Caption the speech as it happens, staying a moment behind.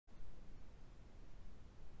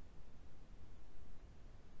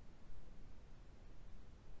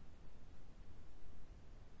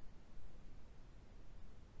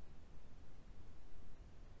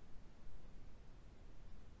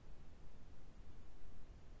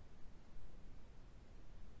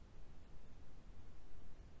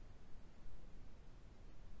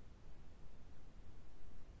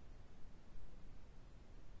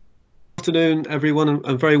Afternoon, everyone,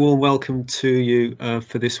 and very warm welcome to you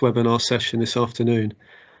for this webinar session this afternoon.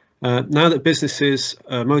 Now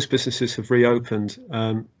that most businesses have reopened,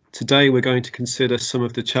 today we're going to consider some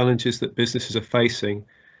of the challenges that businesses are facing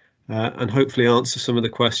and hopefully answer some of the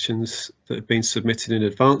questions that have been submitted in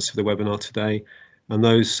advance of the webinar today and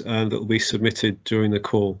those that will be submitted during the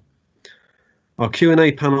call. Our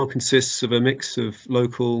Q&A panel consists of a mix of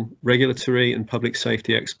local regulatory and public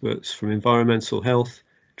safety experts from environmental health,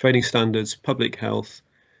 trading standards, public health,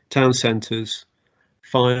 town centres,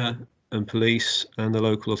 fire and police and the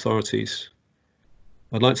local authorities.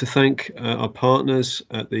 I'd like to thank our partners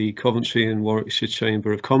at the Coventry and Warwickshire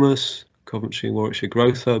Chamber of Commerce, Coventry and Warwickshire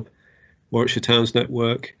Growth Hub, Warwickshire Towns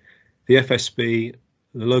Network, the FSB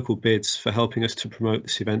and the local bids for helping us to promote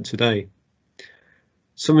this event today.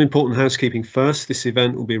 Some important housekeeping first. This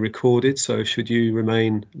event will be recorded, so should you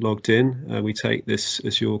remain logged in, we take this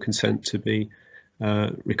as your consent to be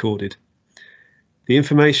recorded. The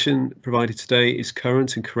information provided today is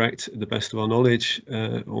current and correct to the best of our knowledge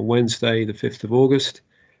on Wednesday the 5th of August,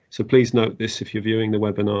 so please note this if you're viewing the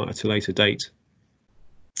webinar at a later date.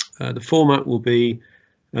 The format will be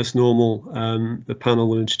as normal. The panel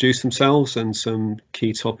will introduce themselves and some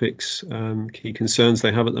key topics, key concerns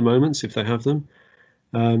they have at the moment, if they have them,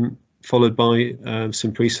 followed by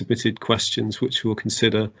some pre-submitted questions which we'll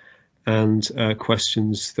consider, and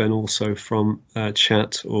questions then also from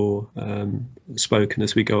chat or spoken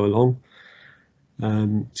as we go along.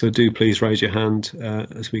 So do please raise your hand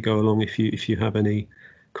as we go along if you have any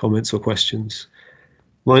comments or questions.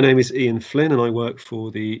 My name is Ian Flynn and I work for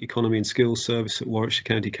the Economy and Skills Service at Warwickshire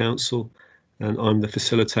County Council, and I'm the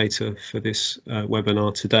facilitator for this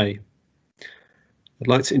webinar today. I'd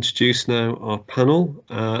like to introduce now our panel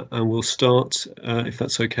and we'll start, if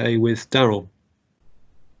that's okay, with Daryl.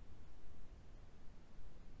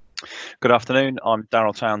 Good afternoon, I'm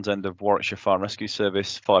Daryl Townsend of Warwickshire Fire and Rescue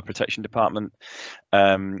Service Fire Protection Department.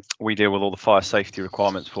 We deal with all the fire safety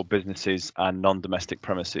requirements for businesses and non-domestic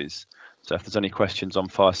premises. So if there's any questions on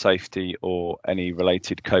fire safety or any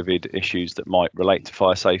related COVID issues that might relate to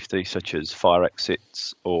fire safety, such as fire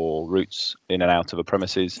exits or routes in and out of a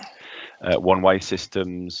premises, one-way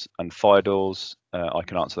systems and fire doors, I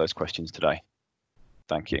can answer those questions today.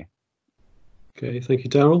 Thank you. Okay, thank you,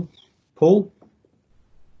 Daryl. Paul?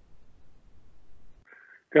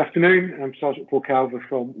 Good afternoon, I'm Sergeant Paul Calver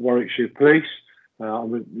from Warwickshire Police.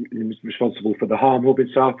 I'm responsible for the harm hub in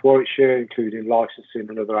South Warwickshire, including licensing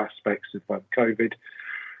and other aspects of COVID.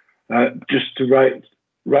 Just to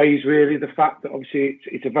raise really the fact that obviously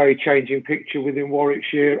it's a very changing picture within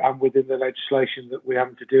Warwickshire and within the legislation that we're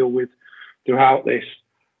having to deal with throughout this.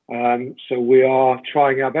 So we are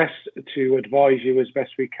trying our best to advise you as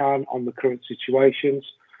best we can on the current situations.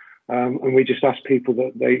 And we just ask people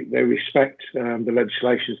that they respect the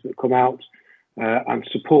legislations that come out and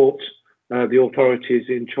support the authorities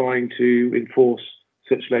in trying to enforce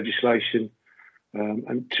such legislation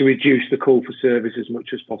and to reduce the call for service as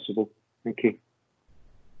much as possible. Thank you.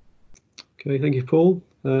 Okay, thank you, Paul.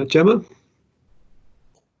 Gemma?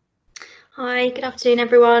 Hi, good afternoon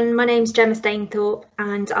everyone. My name's Gemma Stainthorpe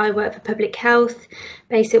and I work for Public Health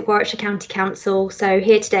based at Warwickshire County Council. So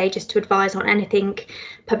here today just to advise on anything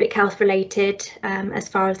public health related as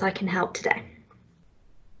far as I can help today.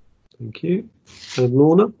 Thank you. And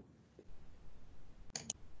Lorna?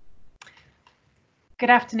 Good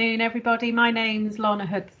afternoon everybody, my name's Lorna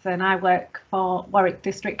Hudson. I work for Warwick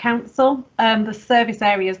District Council. The service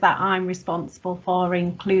areas that I'm responsible for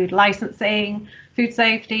include licensing, food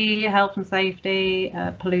safety, health and safety,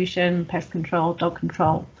 pollution, pest control, dog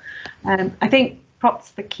control. I think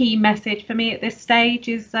perhaps the key message for me at this stage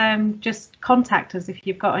is just contact us if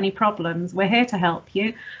you've got any problems. We're here to help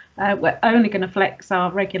you. We're only going to flex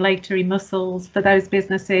our regulatory muscles for those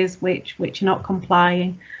businesses which are not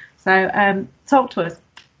complying. So talk to us,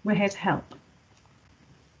 we're here to help.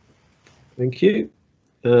 Thank you.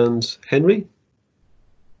 And Henry?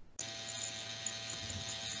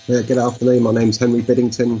 Good afternoon, my name's Henry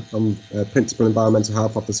Biddington. I'm Principal Environmental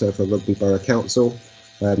Health Officer for Rugby Borough Council.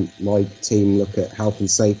 My team look at health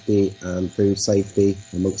and safety and food safety,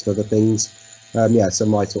 amongst other things. Yeah, so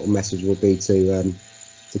my sort of message will be to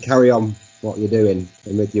carry on what you're doing,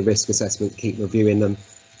 and with your risk assessment, keep reviewing them,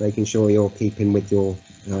 making sure you're keeping with your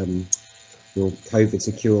COVID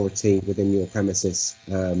security within your premises,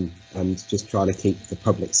 and just trying to keep the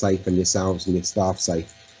public safe and yourselves and your staff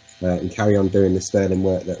safe, and carry on doing the sterling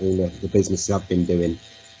work that all the businesses have been doing.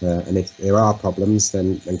 And if there are problems,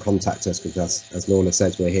 then contact us, because as Lorna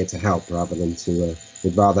says, we're here to help rather than to.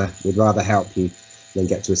 We'd rather help you than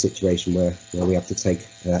get to a situation where we have to take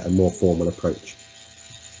a more formal approach.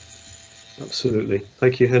 Absolutely.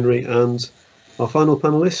 Thank you, Henry. And our final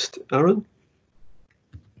panelist, Aaron.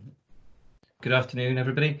 Good afternoon,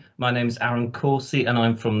 everybody. My name is Aaron Coursey and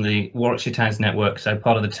I'm from the Warwickshire Towns Network, so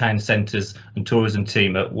part of the Town Centres and Tourism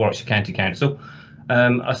team at Warwickshire County Council.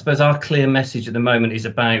 I suppose our clear message at the moment is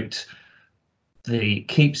about the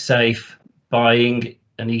keep safe, buying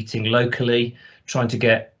and eating locally, trying to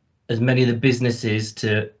get as many of the businesses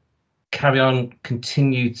to carry on,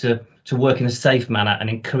 continue to work in a safe manner and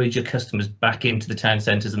encourage your customers back into the town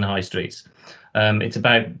centres and the high streets. It's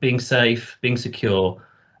about being safe, being secure,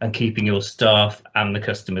 and keeping your staff and the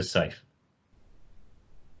customers safe.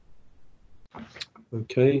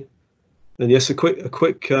 Okay, and yes, a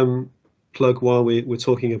quick plug while we're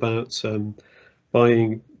talking about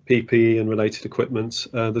buying PPE and related equipment.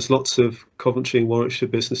 There's lots of Coventry and Warwickshire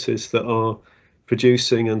businesses that are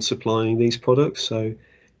producing and supplying these products. So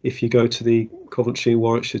if you go to the Coventry and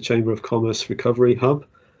Warwickshire Chamber of Commerce Recovery Hub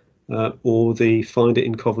or the Find It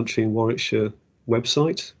in Coventry and Warwickshire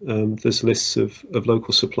website, there's lists of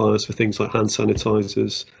local suppliers for things like hand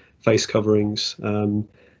sanitizers, face coverings, and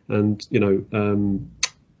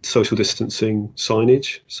social distancing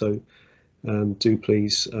signage. So do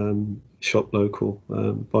please shop local,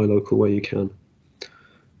 buy local where you can.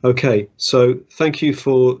 Okay, so thank you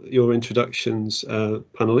for your introductions,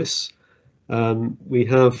 panelists. We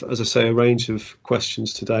have, as I say, a range of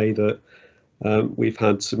questions today that we've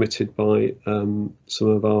had submitted by some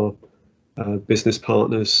of our business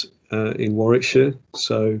partners in Warwickshire.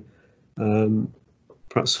 So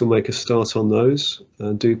perhaps we'll make a start on those,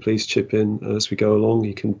 and do please chip in as we go along.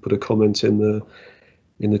 You can put a comment in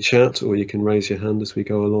the chat, or you can raise your hand as we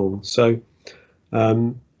go along. So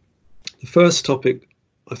the first topic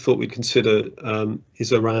I thought we'd consider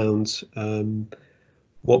is around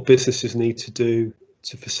what businesses need to do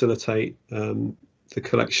to facilitate the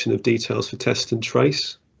collection of details for test and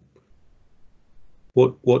trace.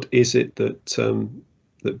 What is it that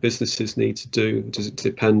that businesses need to do? Does it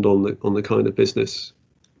depend on the kind of business?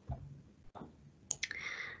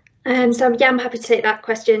 So yeah, I'm happy to take that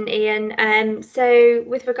question, Ian. So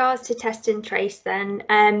with regards to test and trace then,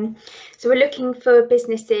 so we're looking for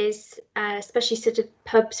businesses, especially sort of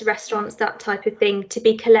pubs, restaurants, that type of thing, to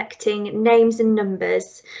be collecting names and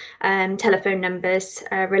numbers, telephone numbers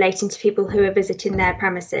relating to people who are visiting their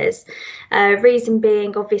premises. Reason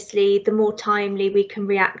being, obviously, the more timely we can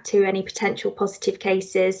react to any potential positive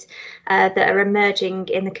cases that are emerging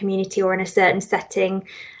in the community or in a certain setting,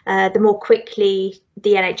 the more quickly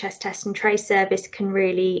the NHS Test and Trace service can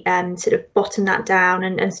really sort of bottom that down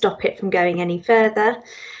and stop it from going any further.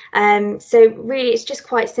 So really, it's just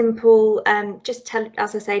quite simple. Just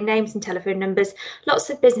as I say, names and telephone numbers. Lots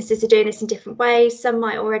of businesses are doing this in different ways. Some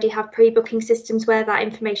might already have pre-booking systems where that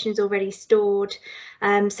information is already stored.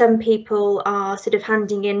 Some people are sort of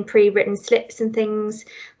handing in pre-written slips and things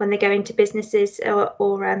when they go into businesses or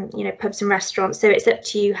pubs and restaurants. So it's up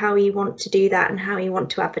to you how you want to do that and how you want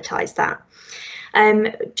to advertise that.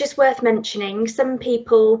 Just worth mentioning, some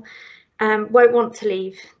people won't want to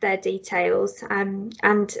leave their details,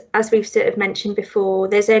 and as we've sort of mentioned before,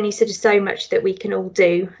 there's only sort of so much that we can all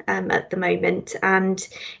do at the moment, and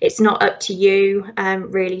it's not up to you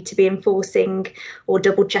really to be enforcing or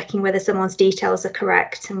double checking whether someone's details are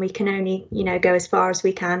correct, and we can only go as far as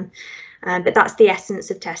we can, but that's the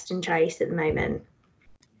essence of test and trace at the moment.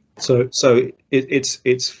 So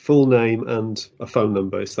it's full name and a phone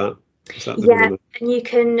number, is that the yeah, and you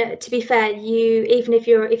can, to be fair, even if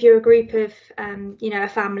you're a group of a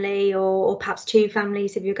family or perhaps two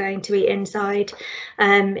families, if you're going to eat inside,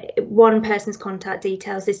 one person's contact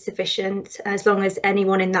details is sufficient as long as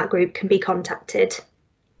anyone in that group can be contacted.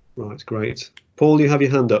 Right, great. Paul, you have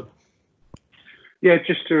your hand up. Yeah,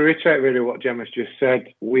 just to reiterate really what Gemma's just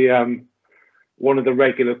said, we one of the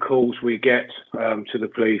regular calls we get to the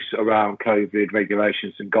police around COVID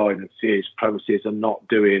regulations and guidance is premises are not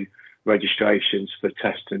doing registrations for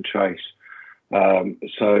test and trace.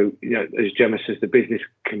 So, as Gemma says, the business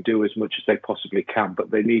can do as much as they possibly can, but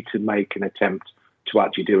they need to make an attempt to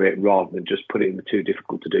actually do it rather than just put it in the too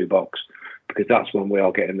difficult to do box, because that's when we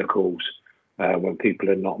are getting the calls, when people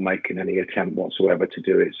are not making any attempt whatsoever to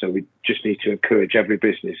do it. So we just need to encourage every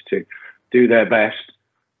business to do their best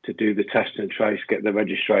to do the test and trace, get the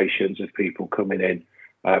registrations of people coming in,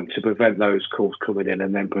 to prevent those calls coming in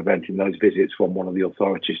and then preventing those visits from one of the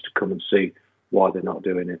authorities to come and see why they're not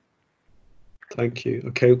doing it. Thank you.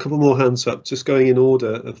 Okay, a couple more hands up, just going in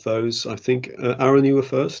order of those. I think, Aaron, you were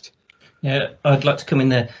first. Yeah, I'd like to come in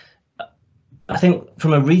there. I think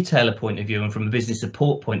from a retailer point of view and from a business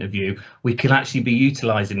support point of view, we can actually be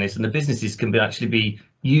utilising this, and the businesses can actually be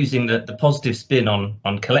using the positive spin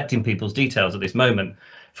on collecting people's details at this moment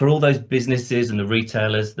for all those businesses and the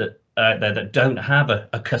retailers that that don't have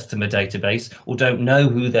a customer database or don't know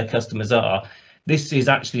who their customers are, this is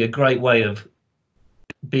actually a great way of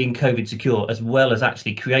being COVID secure, as well as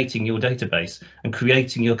actually creating your database and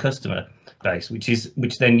creating your customer base,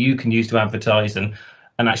 which then you can use to advertise and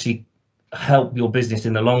actually help your business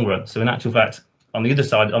in the long run. So in actual fact, on the other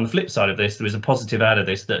side, on the flip side of this, there is a positive out of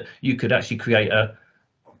this, that you could actually create a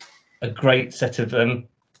great set of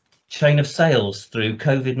chain of sales through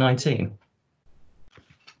COVID-19.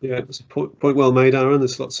 Yeah, it's a point well made, Aaron.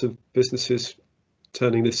 There's lots of businesses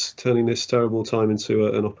turning this terrible time into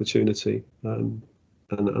an opportunity, and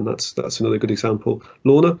that's another good example.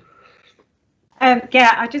 Lorna?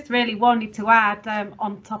 Yeah, I just really wanted to add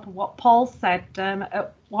on top of what Paul said,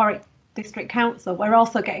 at Warwick District Council, we're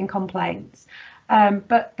also getting complaints.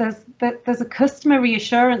 But there's a customer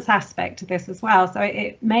reassurance aspect to this as well. So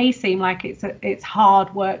it may seem like it's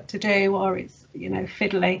hard work to do, or it's, you know,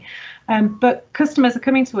 fiddly, but customers are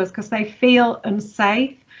coming to us because they feel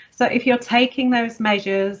unsafe. So if you're taking those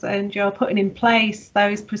measures and you're putting in place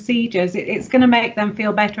those procedures, it's going to make them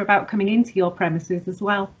feel better about coming into your premises as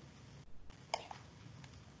well.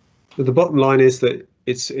 But the bottom line is that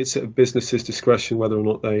it's at a business's discretion whether or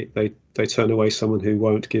not they turn away someone who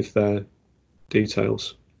won't give their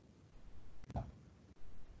details.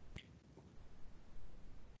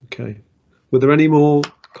 Okay. Were there any more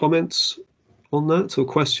comments on that or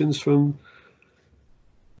questions from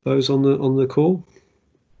those on the call?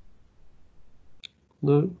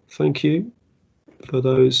 No. Thank you for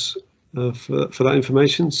those for that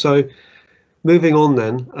information. So moving on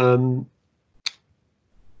then,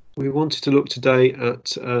 we wanted to look today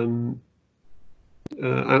at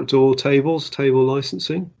outdoor table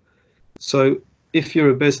licensing. So if you're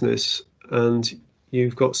a business and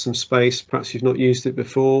you've got some space, perhaps you've not used it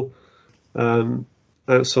before,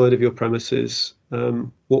 outside of your premises,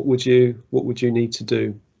 what would you need to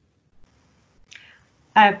do?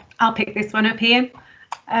 I'll pick this one up here.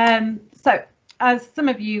 So as some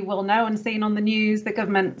of you will know and seen on the news, the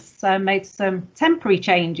government's made some temporary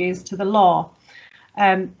changes to the law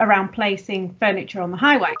around placing furniture on the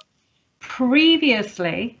highway.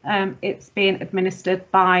 Previously, it's been administered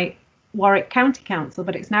by Warwick County Council,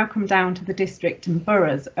 but it's now come down to the district and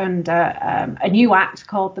boroughs under a new act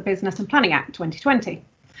called the Business and Planning Act 2020.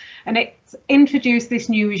 And it's introduced this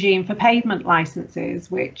new regime for pavement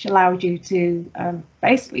licenses, which allows you to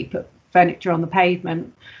basically put furniture on the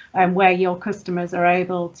pavement where your customers are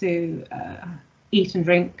able to eat and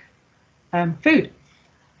drink food.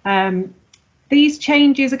 These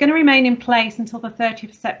changes are going to remain in place until the 30th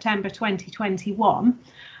of September 2021.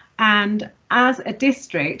 And as a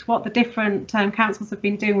district, what the different councils have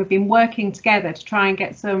been doing, we've been working together to try and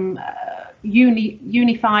get some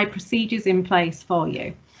unified procedures in place for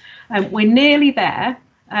you. We're nearly there,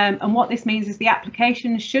 and what this means is the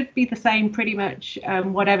application should be the same pretty much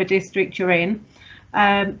whatever district you're in.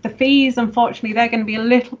 The fees, unfortunately, they're going to be a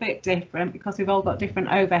little bit different because we've all got different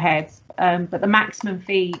overheads, but the maximum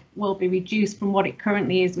fee will be reduced from what it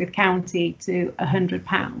currently is with county to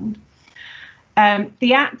 £100.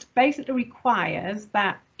 The Act basically requires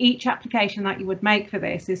that each application that you would make for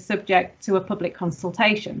this is subject to a public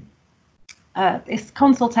consultation. This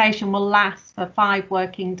consultation will last for 5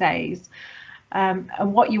 working days. And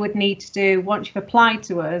what you would need to do once you've applied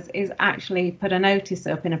to us is actually put a notice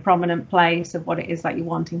up in a prominent place of what it is that you're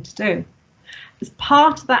wanting to do. As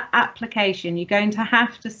part of that application, you're going to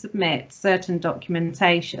have to submit certain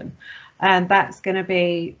documentation. And that's going to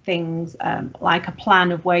be things like a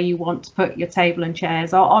plan of where you want to put your table and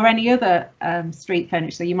chairs, or any other street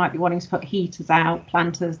furniture. So you might be wanting to put heaters out,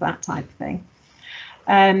 planters, that type of thing.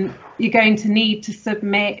 You're going to need to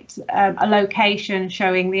submit a location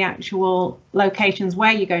showing the actual locations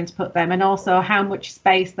where you're going to put them, and also how much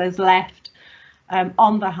space there's left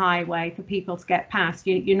on the highway for people to get past.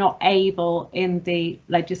 You're not able in the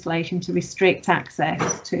legislation to restrict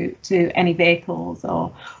access to any vehicles,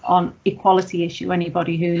 or on equality issue,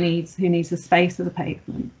 anybody who needs a space of the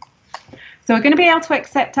pavement. So we're going to be able to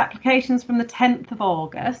accept applications from the 10th of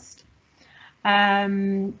August.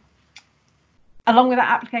 Along with that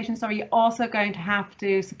application, you're also going to have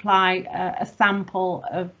to supply a sample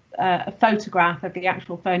of a photograph of the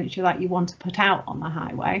actual furniture that you want to put out on the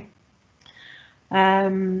highway.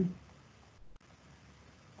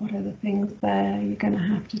 What other things there you're going to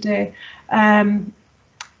have to do?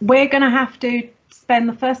 We're going to have to spend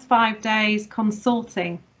the first 5 days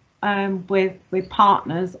consulting with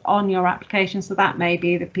partners on your application. So that may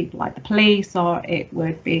be the people like the police, or it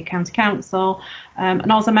would be county council,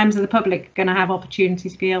 and also members of the public are going to have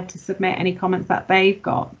opportunities to be able to submit any comments that they've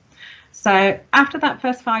got. So after that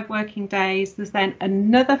first 5 working days, there's then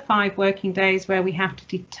another 5 working days where we have to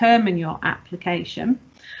determine your application.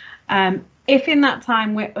 If in that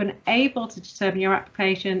time we're unable to determine your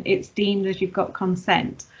application, it's deemed as you've got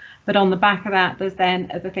consent. But on the back of that, there's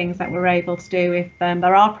then other things that we're able to do if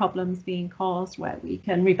there are problems being caused, where we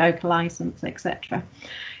can revoke a licence, etc.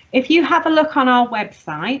 If you have a look on our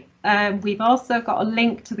website, we've also got a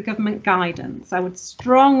link to the government guidance. I would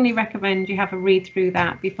strongly recommend you have a read through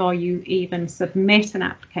that before you even submit an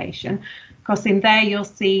application, because in there you'll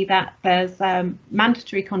see that there's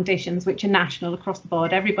mandatory conditions which are national across the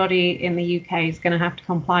board. Everybody in the UK is going to have to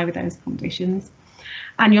comply with those conditions.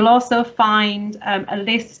 And you'll also find a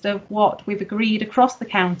list of what we've agreed across the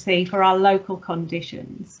county for our local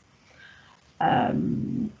conditions.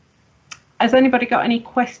 Has anybody got any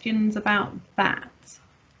questions about that?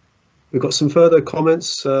 We've got some further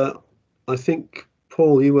comments. I think,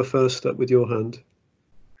 Paul, you were first up with your hand.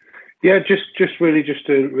 Yeah, just to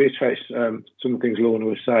reiterate some of the things Lorna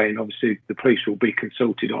was saying. Obviously, the police will be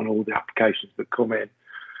consulted on all the applications that come in.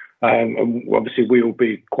 And obviously, we will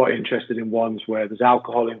be quite interested in ones where there's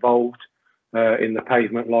alcohol involved in the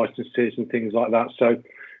pavement licences and things like that. So,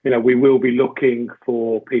 you know, we will be looking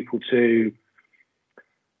for people to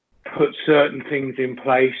put certain things in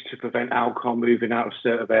place to prevent alcohol moving out of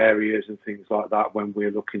certain areas and things like that when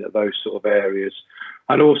we're looking at those sort of areas.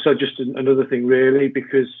 And also just another thing really,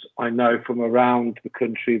 because I know from around the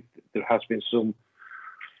country there has been some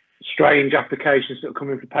strange applications that are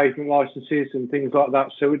coming for pavement licences and things like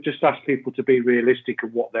that. So we just ask people to be realistic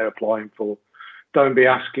of what they're applying for. Don't be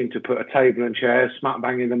asking to put a table and chairs smack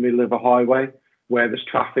bang in the middle of a highway where there's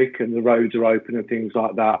traffic and the roads are open and things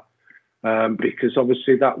like that. Because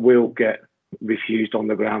obviously that will get refused on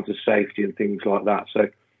the grounds of safety and things like that. So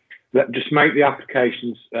just make the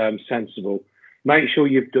applications sensible. Make sure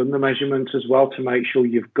you've done the measurements as well to make sure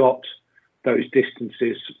you've got those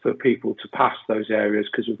distances for people to pass those areas,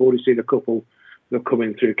 because we've already seen a couple that are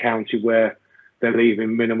coming through county where they're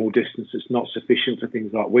leaving minimal distance that's not sufficient for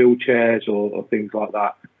things like wheelchairs or things like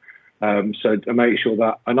that. So to make sure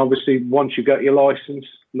that, and obviously once you get your licence,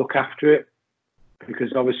 look after it,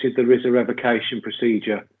 because obviously there is a revocation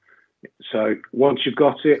procedure. So once you've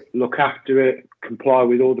got it, look after it, comply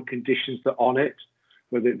with all the conditions that are on it,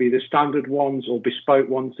 whether it be the standard ones or bespoke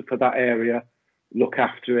ones for that area. Look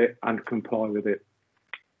after it and comply with it.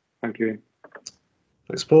 Thank you.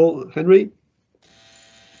 Thanks, Paul. Henry?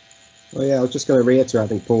 Well, yeah, I was just going to reiterate, I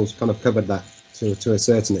think Paul's kind of covered that to a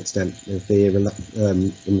certain extent with the in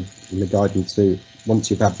the guidance to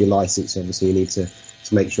once you've had your licence, obviously you need to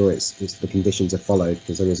make sure it's the conditions are followed,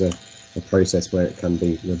 because there is a process where it can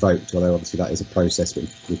be revoked, although obviously that is a process we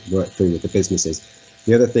work through with the businesses.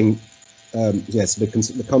 The other thing, yes,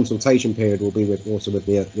 the consultation period will be also with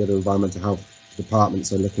the other environmental health departments,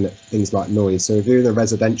 so looking at things like noise. So if you're in a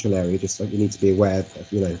residential area, just you need to be aware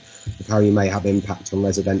of, you know, of how you may have impact on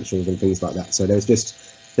residentials and things like that. So there's just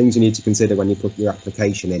things you need to consider when you put your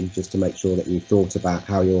application in, just to make sure that you've thought about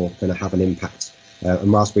how you're going to have an impact.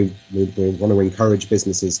 And whilst we want to encourage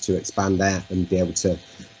businesses to expand out and be able to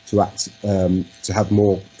act, to have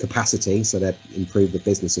more capacity, so that improve the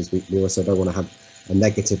businesses, we also don't want to have a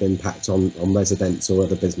negative impact on residents or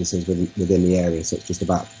other businesses within the area. So it's just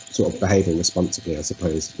about sort of behaving responsibly, I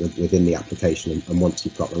suppose, within the application and once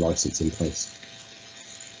you've got the licence in place.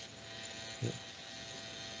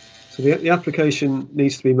 So the application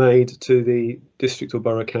needs to be made to the district or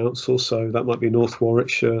borough council. So that might be North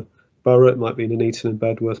Warwickshire Borough, it might be Nuneaton and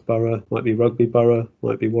Bedworth Borough, it might be Rugby Borough, it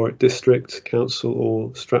might be Warwick District Council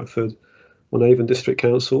or Stratford on Avon District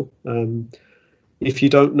Council. If you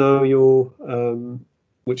don't know your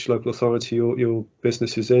which local authority your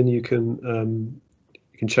business is in, you can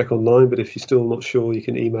check online. But if you're still not sure, you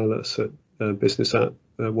can email us at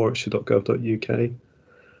business@warwickshire.gov.uk.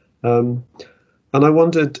 And I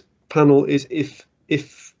wondered, panel, is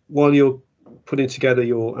if while you're putting together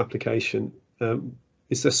your application,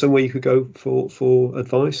 is there somewhere you could go for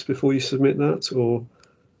advice before you submit that, or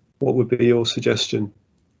what would be your suggestion?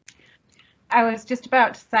 I was just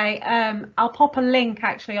about to say, I'll pop a link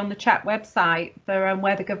actually on the chat website for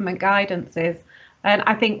where the government guidance is. And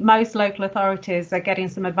I think most local authorities are getting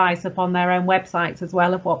some advice up on their own websites as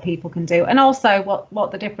well of what people can do, and also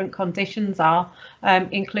what the different conditions are,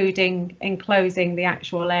 including enclosing the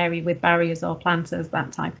actual area with barriers or planters,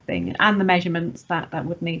 that type of thing, and the measurements that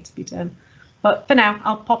would need to be done. But for now,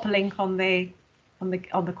 I'll pop a link on the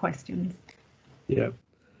questions. Yeah.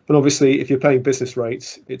 And obviously, if you're paying business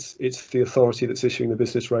rates, it's the authority that's issuing the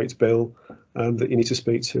business rates bill that you need to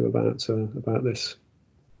speak to about this.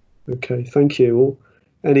 Okay, thank you all.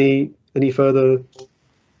 Any further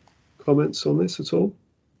comments on this at all?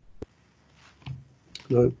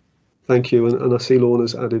 No, thank you. And I see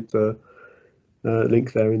Lorna's added the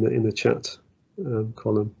link there in the chat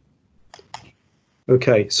column.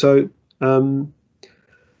 Okay, so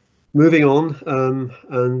moving on,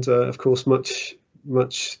 and of course, much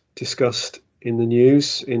discussed in the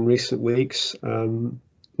news in recent weeks,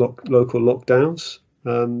 local lockdowns.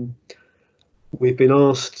 We've been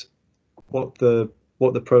asked what the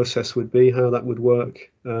process would be, how that would work,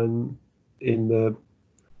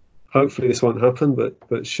 hopefully this won't happen,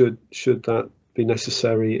 but should that be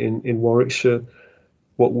necessary in Warwickshire,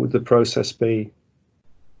 what would the process be?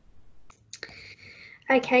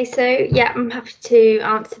 Okay, so yeah, I'm happy to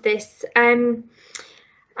answer this.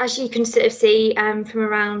 As you can sort of see from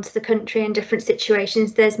around the country in different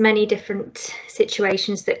situations, there's many different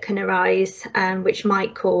situations that can arise, which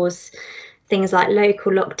might cause things like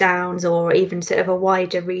local lockdowns or even sort of a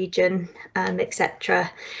wider region, etc.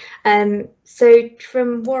 So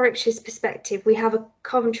from Warwickshire's perspective, we have a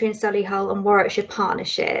Coventry and Solihull and Warwickshire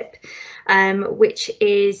partnership, which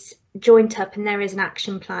is joined up, and there is an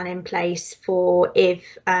action plan in place for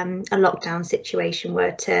if a lockdown situation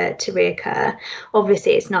were to reoccur.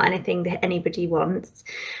 Obviously, it's not anything that anybody wants.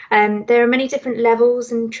 There are many different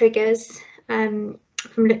levels and triggers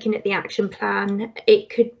from looking at the action plan. It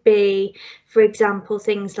could be, for example,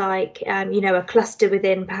 things like a cluster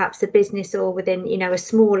within perhaps a business or within a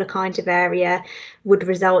smaller kind of area would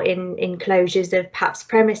result in closures of perhaps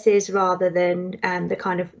premises rather than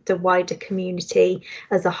the wider community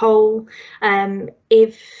as a whole.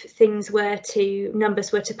 If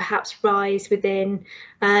numbers were to perhaps rise within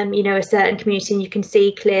a certain community and you can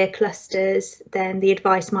see clear clusters, then the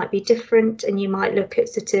advice might be different, and you might look at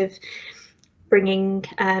sort of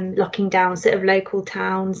locking down sort of local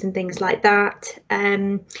towns and things like that.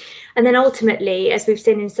 And then ultimately, as we've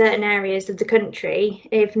seen in certain areas of the country,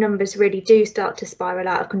 if numbers really do start to spiral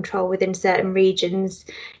out of control within certain regions,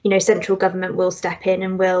 central government will step in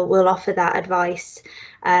and will offer that advice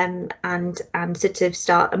and sort of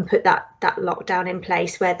start and put that lockdown in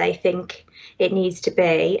place where they think it needs to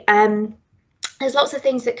be. There's lots of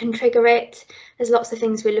things that can trigger it. There's lots of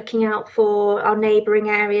things we're looking out for, our neighbouring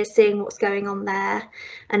areas, seeing what's going on there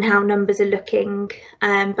and how numbers are looking,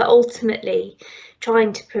 but ultimately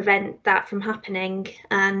trying to prevent that from happening.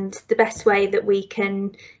 And the best way that we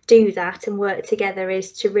can do that and work together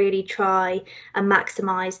is to really try and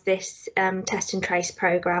maximise this test and trace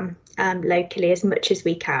programme locally as much as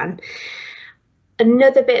we can.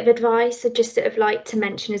 Another bit of advice I'd just sort of like to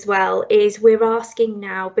mention as well is we're asking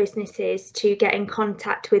now businesses to get in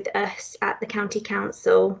contact with us at the County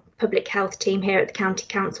Council, public health team here at the County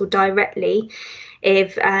Council directly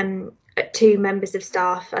if 2 members of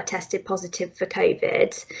staff are tested positive for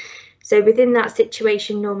COVID. So within that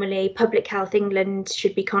situation, normally Public Health England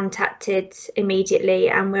should be contacted immediately,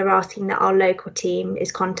 and we're asking that our local team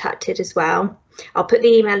is contacted as well. I'll put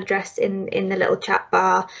the email address in the little chat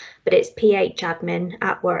bar, but it's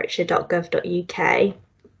phadmin@warwickshire.gov.uk.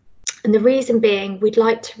 And the reason being, we'd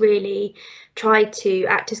like to really try to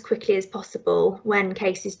act as quickly as possible when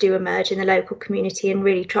cases do emerge in the local community and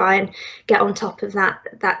really try and get on top of that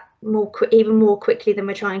even more quickly than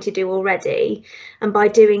we're trying to do already. And by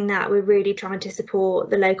doing that, we're really trying to support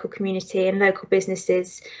the local community and local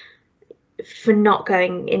businesses for not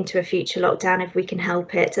going into a future lockdown if we can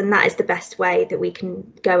help it, and that is the best way that we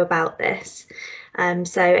can go about this.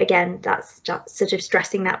 So again, that's just sort of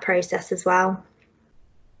stressing that process as well.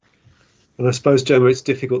 And I suppose, Gemma, it's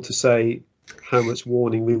difficult to say how much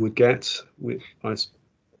warning we would get.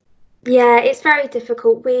 Yeah, it's very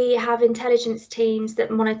difficult. We have intelligence teams that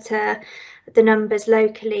monitor the numbers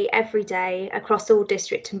locally every day across all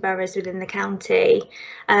district and boroughs within the county,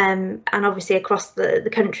 and obviously across the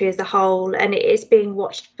country as a whole, and it is being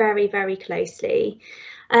watched very, very closely.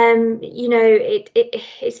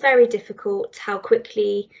 It's very difficult how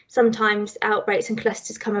quickly sometimes outbreaks and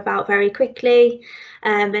clusters come about very quickly,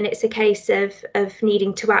 and it's a case of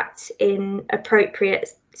needing to act in appropriate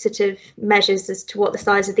sort of measures as to what the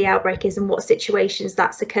size of the outbreak is and what situations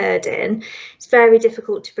that's occurred in. It's very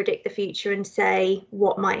difficult to predict the future and say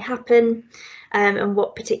what might happen and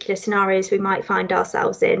what particular scenarios we might find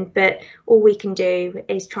ourselves in, but all we can do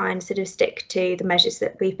is try and sort of stick to the measures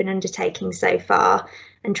that we've been undertaking so far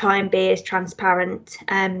and try and be as transparent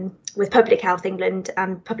with Public Health England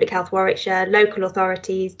and Public Health Warwickshire, local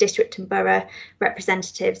authorities, district and borough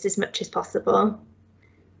representatives as much as possible.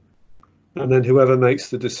 And then whoever makes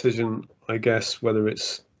the decision, I guess, whether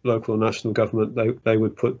it's local or national government, they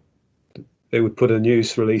would put a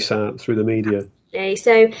news release out through the media.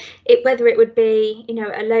 So whether it would be,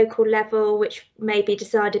 a local level, which may be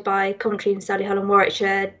decided by Coventry and Solihull and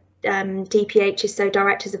Warwickshire DPHs, so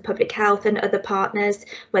Directors of Public Health, and other partners,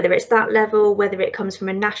 whether it's that level, whether it comes from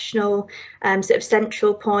a national sort of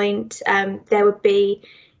central point. There would be,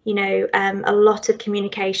 you know, a lot of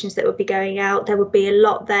communications that would be going out. There would be a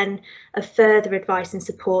lot then of further advice and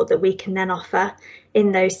support that we can then offer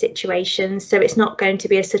in those situations. So it's not going to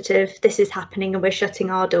be a sort of, this is happening and we're shutting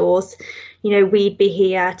our doors. You know, we'd be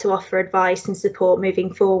here to offer advice and support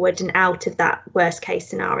moving forward and out of that worst case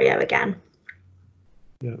scenario again.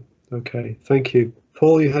 Yeah, okay, thank you.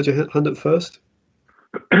 Paul, you had your hand up first.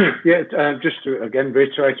 Yeah, just to again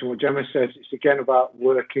reiterating what Gemma says, it's again about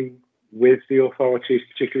working with the authorities,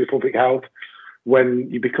 particularly public health, when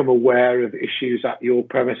you become aware of issues at your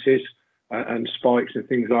premises and spikes and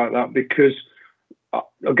things like that, because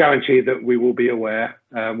I guarantee that we will be aware,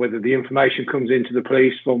 whether the information comes into the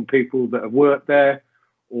police from people that have worked there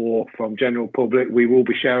or from general public. We will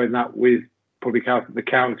be sharing that with public health at the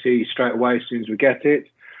county straight away as soon as we get it,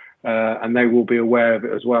 and they will be aware of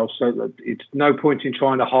it as well. So that it's no point in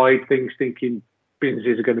trying to hide things, thinking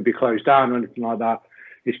businesses are going to be closed down or anything like that.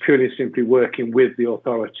 It's purely and simply working with the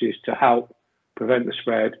authorities to help prevent the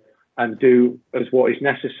spread and do as what is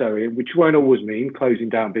necessary, which won't always mean closing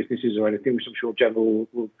down businesses or anything, which I'm sure Gemma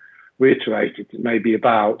will reiterate. It may be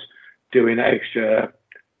about doing extra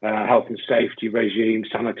health and safety regime,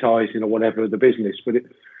 sanitising or whatever of the business,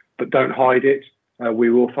 but don't hide it.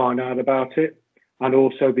 We will find out about it. And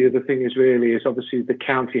also the other thing is obviously the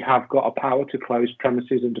county have got a power to close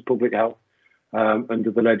premises under public health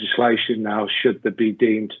under the legislation now, should there be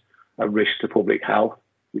deemed a risk to public health,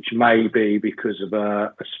 which may be because of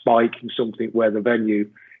a spike in something where the venue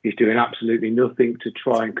is doing absolutely nothing to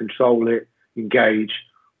try and control it, engage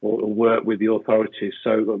or work with the authorities.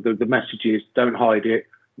 So the message is don't hide it,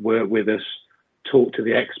 work with us, talk to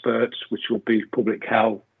the experts, which will be public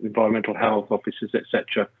health, environmental health officers,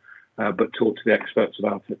 etc., but talk to the experts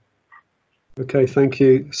about it. Okay, thank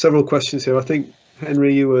you. Several questions here. I think,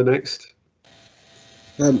 Henry, you were next.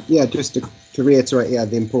 Yeah, just to reiterate,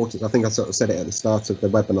 the importance, I think I sort of said it at the start of the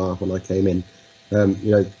webinar when I came in,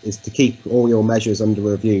 you know, is to keep all your measures under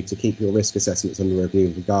review, to keep your risk assessments under review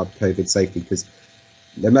with regard to COVID safety, because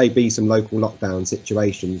there may be some local lockdown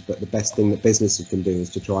situations, but the best thing that businesses can do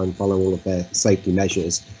is to try and follow all of their safety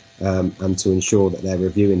measures and to ensure that they're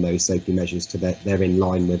reviewing those safety measures to they're in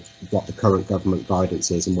line with what the current government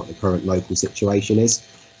guidance is and what the current local situation is.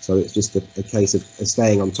 So it's just a case of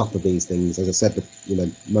staying on top of these things. As I said, you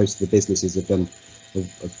know, most of the businesses have done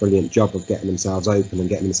a brilliant job of getting themselves open and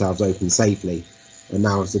getting themselves open safely. And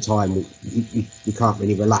now is the time you can't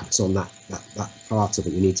really relax on that part of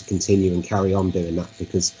it. You need to continue and carry on doing that,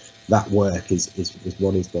 because that work is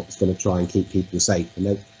what's going to try and keep people safe.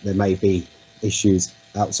 And there may be issues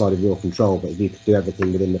outside of your control, but if you could do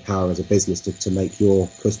everything within the power as a business to make your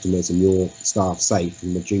customers and your staff safe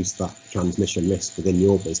and reduce that transmission risk within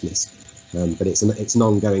your business. But it's an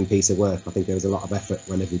ongoing piece of work. I think there was a lot of effort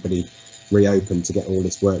when everybody reopened to get all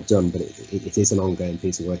this work done, but it is an ongoing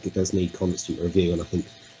piece of work. It does need constant review, and I think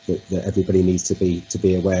that everybody needs to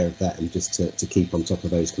be aware of that and just to keep on top of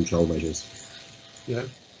those control measures. Yeah,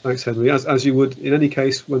 thanks, Henry. As you would in any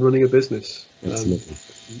case when running a business. Absolutely.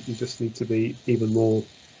 You just need to be even more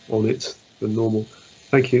on it than normal.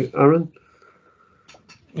 Thank you, Aaron.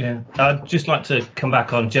 Yeah, I'd just like to come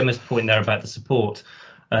back on Gemma's point there about the support,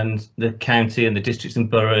 and the county and the districts and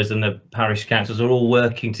boroughs and the parish councils are all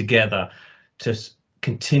working together to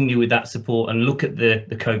continue with that support and look at the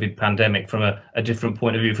COVID pandemic from a different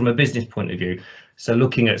point of view, from a business point of view. So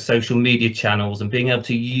looking at social media channels and being able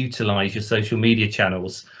to utilise your social media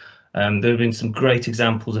channels. There have been some great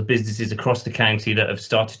examples of businesses across the county that have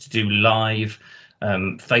started to do live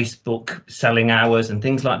Facebook selling hours and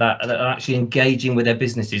things like that are actually engaging with their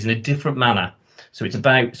businesses in a different manner. So it's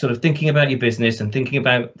about sort of thinking about your business and thinking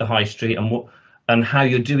about the high street and how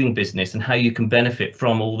you're doing business and how you can benefit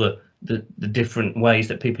from all the different ways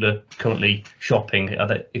that people are currently shopping.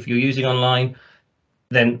 If you're using online,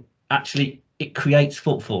 then actually it creates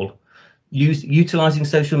footfall. Utilising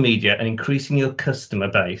social media and increasing your customer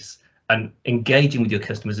base and engaging with your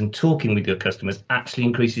customers and talking with your customers actually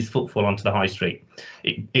increases footfall onto the high street.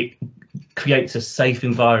 It creates a safe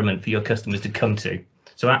environment for your customers to come to.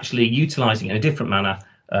 So actually utilising it in a different manner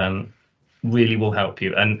really will help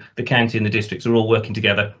you. And the county and the districts are all working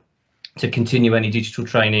together to continue any digital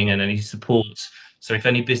training and any support. So if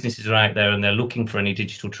any businesses are out there and they're looking for any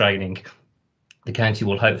digital training, the county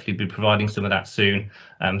will hopefully be providing some of that soon.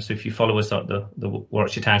 So if you follow us at the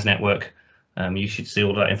Warwickshire Towns Network, you should see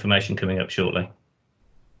all that information coming up shortly.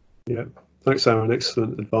 Yeah, thanks, Aaron.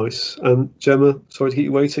 Excellent advice. Gemma, sorry to keep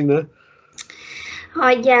you waiting there.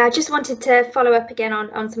 Hi, yeah, I just wanted to follow up again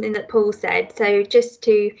on something that Paul said. So just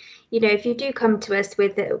to, if you do come to us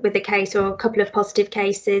with a case or a couple of positive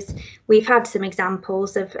cases, we've had some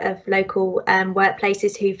examples of local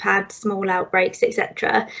workplaces who've had small outbreaks,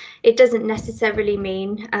 etc. It doesn't necessarily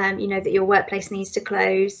mean, that your workplace needs to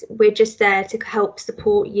close. We're just there to help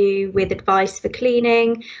support you with advice for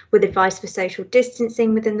cleaning, with advice for social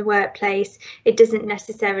distancing within the workplace. It doesn't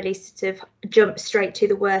necessarily sort of jump straight to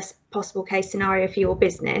the worst possible case scenario for your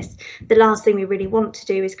business. The last thing we really want to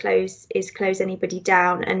do is close anybody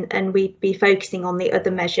down, and we'd be focusing on the other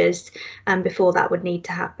measures before that would need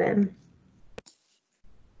to happen.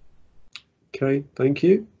 Okay, thank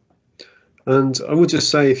you. And I would just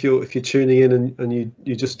say, if you're tuning in and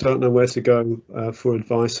you just don't know where to go for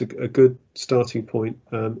advice, a good starting point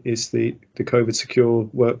is the COVID Secure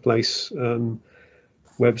Workplace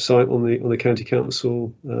website on the County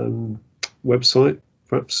Council website.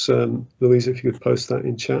 Perhaps, Louisa, if you could post that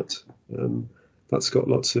in chat. That's got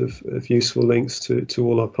lots of useful links to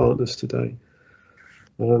all our partners today.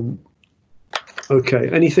 Okay,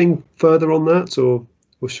 anything further on that, or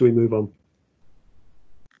should we move on?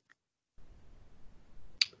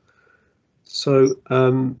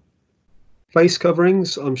 So, face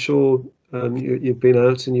coverings, I'm sure you've been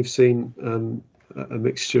out and you've seen a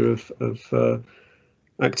mixture of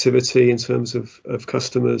activity in terms of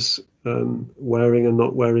customers wearing and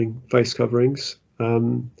not wearing face coverings.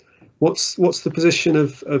 What's the position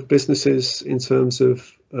of businesses in terms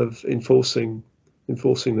of enforcing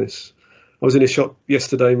this? I was in a shop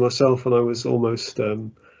yesterday myself, and I was almost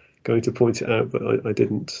going to point it out, but I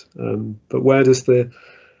didn't. But where does the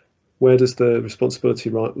responsibility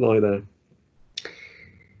lie there?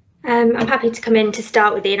 I'm happy to come in to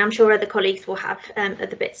start with, Ian. I'm sure other colleagues will have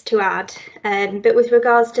other bits to add. But with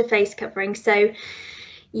regards to face covering, so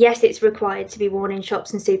yes, it's required to be worn in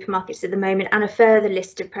shops and supermarkets at the moment, and a further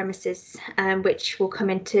list of premises which will come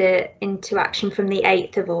into action from the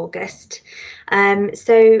 8th of August.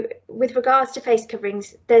 So with regards to face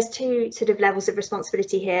coverings, there's two sort of levels of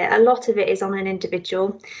responsibility here. A lot of it is on an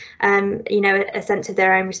individual, a sense of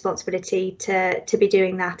their own responsibility to be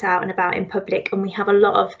doing that out and about in public. And we have a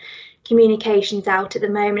lot of communications out at the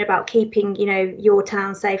moment about keeping, your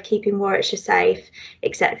town safe, keeping Warwickshire safe,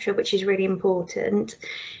 etc., which is really important.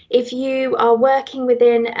 If you are working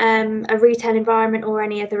within a retail environment or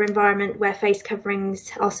any other environment where face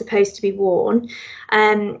coverings are supposed to be worn,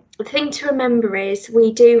 the thing to remember is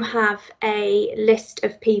we do have a list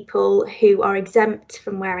of people who are exempt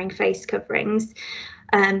from wearing face coverings.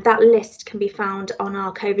 That list can be found on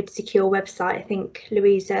our COVID Secure website. I think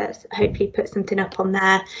Louisa hopefully put something up on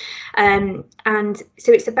there. And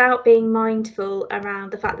so it's about being mindful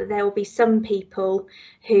around the fact that there will be some people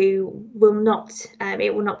who will not,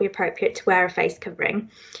 it will not be appropriate to wear a face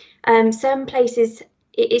covering. Some places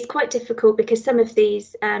it is quite difficult because some of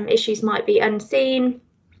these issues might be unseen,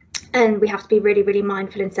 and we have to be really, really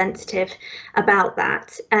mindful and sensitive about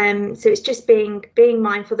that. So it's just being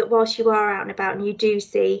mindful that whilst you are out and about and you do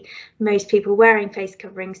see most people wearing face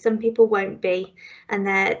coverings, some people won't be, and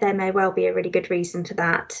there may well be a really good reason for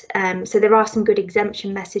that. So there are some good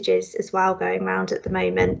exemption messages as well going around at the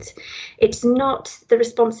moment. It's not the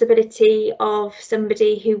responsibility of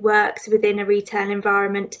somebody who works within a retail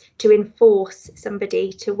environment to enforce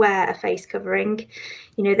somebody to wear a face covering.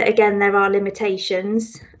 That again, there are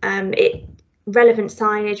limitations. Relevant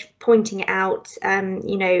signage, pointing it out,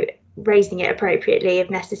 raising it appropriately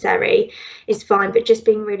if necessary is fine, but just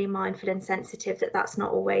being really mindful and sensitive that that's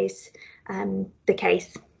not always the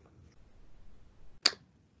case.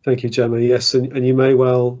 Thank you, Gemma. Yes, and you may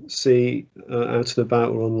well see out and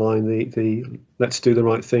about or online the Let's Do the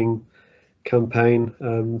Right Thing campaign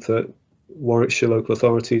that Warwickshire local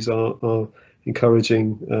authorities are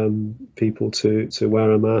encouraging people to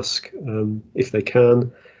wear a mask if they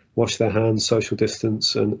can, wash their hands, social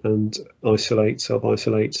distance, and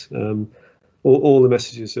self-isolate. All the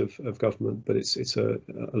messages of government, but it's a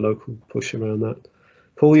local push around that.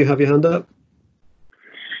 Paul, you have your hand up.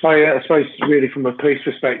 Oh yeah, I suppose really from a police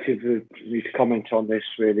perspective, we need to comment on this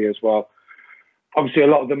really as well. Obviously, a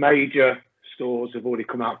lot of the major stores have already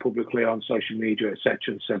come out publicly on social media, etc.,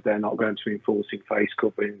 and said they're not going to be enforcing face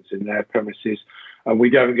coverings in their premises. And we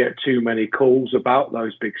don't get too many calls about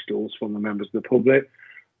those big stores from the members of the public.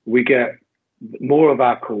 We get more of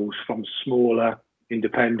our calls from smaller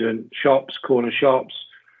independent shops, corner shops,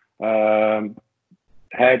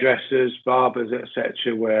 hairdressers, barbers,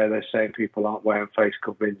 etc., where they're saying people aren't wearing face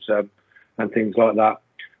coverings and things like that.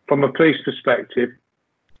 From a police perspective,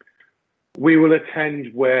 We will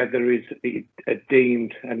attend where there is a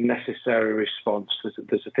deemed and necessary response.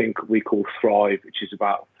 There's a thing we call Thrive, which is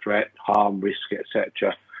about threat, harm, risk,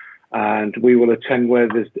 etc. And we will attend where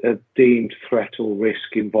there's a deemed threat or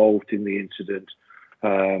risk involved in the incident.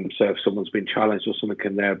 So if someone's been challenged or something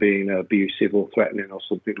and they're being abusive or threatening or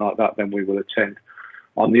something like that, then we will attend.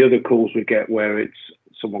 On the other calls we get where it's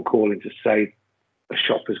someone calling to say a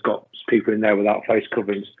shop has got people in there without face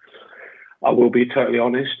coverings, I will be totally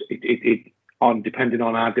honest, depending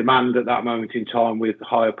on our demand at that moment in time with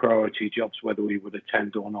higher priority jobs, whether we would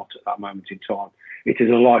attend or not at that moment in time, it is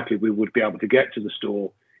unlikely we would be able to get to the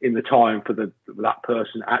store in the time for that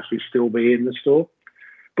person to actually still be in the store.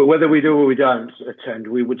 But whether we do or we don't attend,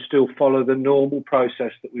 we would still follow the normal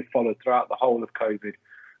process that we've followed throughout the whole of COVID,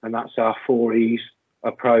 and that's our 4 E's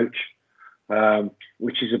approach,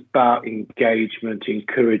 which is about engagement,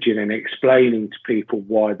 encouraging and explaining to people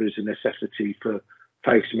why there's a necessity for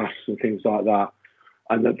face masks and things like that,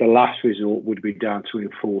 and that the last resort would be down to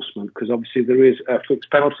enforcement, because obviously there is a fixed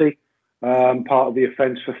penalty part of the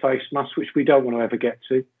offence for face masks, which we don't want to ever get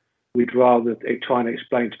to. We'd rather try and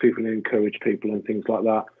explain to people and encourage people and things like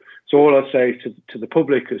that. So all I say to the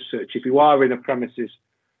public as such, if you are in a premises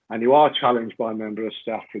and you are challenged by a member of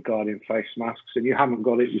staff regarding face masks and you haven't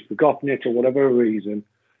got it, you've forgotten it or whatever reason,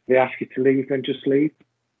 they ask you to leave, then just leave.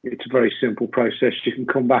 It's a very simple process. You can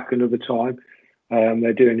come back another time.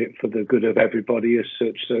 They're doing it for the good of everybody as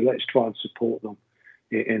such. So let's try and support them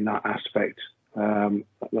in that aspect.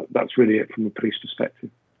 That's really it from a police perspective.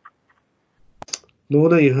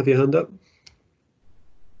 Lorna, you have your hand up.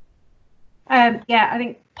 Yeah, I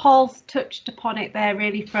think Paul's touched upon it there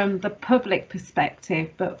really from the public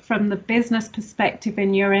perspective, but from the business perspective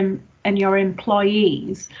and your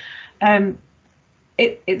employees,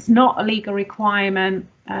 it's not a legal requirement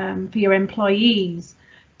for your employees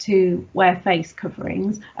to wear face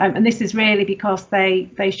coverings, and this is really because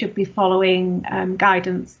they should be following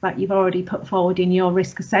guidance that you've already put forward in your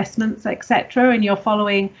risk assessments, etc., and you're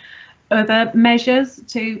following other measures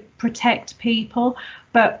to protect people.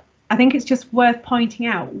 But I think it's just worth pointing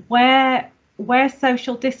out where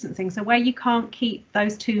social distancing, so where you can't keep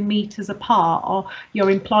those 2 meters apart, or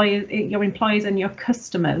your employers and your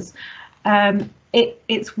customers,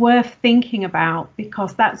 it's worth thinking about,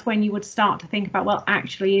 because that's when you would start to think about, well,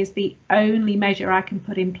 actually, is the only measure I can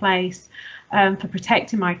put in place for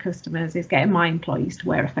protecting my customers is getting my employees to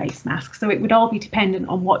wear a face mask. So it would all be dependent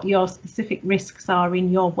on what your specific risks are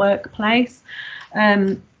in your workplace.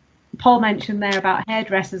 Paul mentioned there about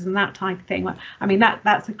hairdressers and that type of thing. I mean,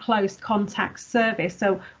 that's a close contact service,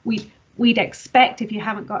 so we'd expect, if you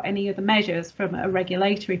haven't got any other measures from a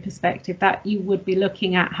regulatory perspective, that you would be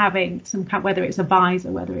looking at having some kind, whether it's a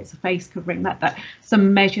visor, whether it's a face covering, that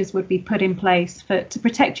some measures would be put in place to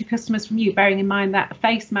protect your customers from you, bearing in mind that a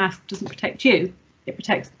face mask doesn't protect you, it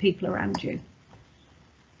protects the people around you.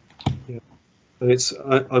 Yeah.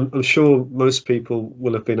 I'm sure most people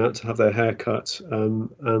will have been out to have their hair cut,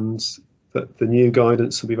 and that the new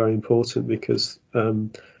guidance will be very important, because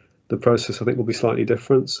the process, I think, will be slightly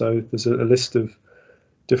different. So there's a list of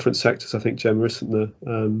different sectors, I think, Gemma, isn't there,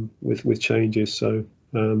 with changes. So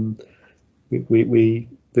we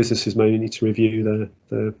businesses may need to review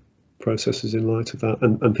their processes in light of that,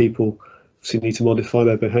 and people obviously need to modify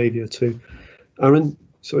their behaviour too. Aaron,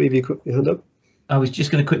 sorry, have you got your hand up? I was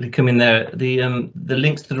just going to quickly come in there. The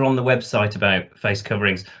links that are on the website about face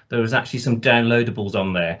coverings, there was actually some downloadables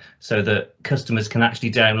on there, so that customers can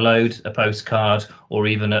actually download a postcard or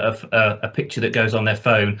even a picture that goes on their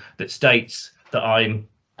phone that states that I'm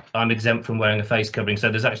exempt from wearing a face covering. So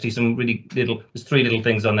there's actually some really there's 3 little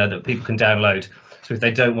things on there that people can download. So if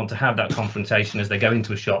they don't want to have that confrontation as they go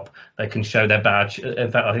into a shop, they can show their badge.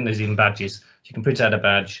 In fact, I think there's even badges. So you can print out a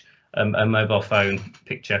badge, a mobile phone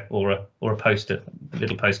picture, or a poster, a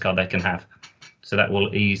little postcard they can have. So that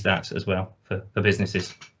will ease that as well for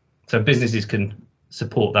businesses. So businesses can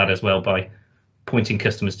support that as well by pointing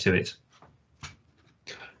customers to it.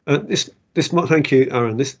 This might, thank you,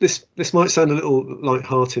 Aaron. This might sound a little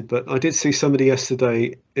light-hearted, but I did see somebody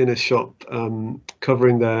yesterday in a shop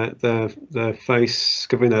covering their face,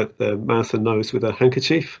 covering their mouth and nose with a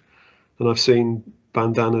handkerchief, and I've seen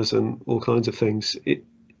bandanas and all kinds of things.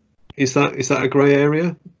 Is that a grey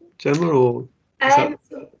area, Gemma, or?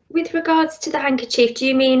 With regards to the handkerchief, do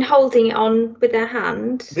you mean holding it on with their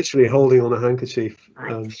hand? Literally holding on a handkerchief.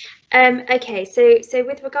 Right. Okay, so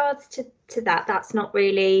with regards to that, that's not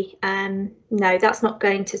really, no, that's not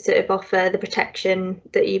going to sort of offer the protection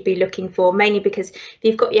that you'd be looking for, mainly because if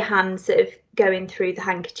you've got your hands sort of going through the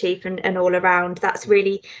handkerchief and all around. That's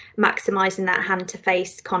really maximising that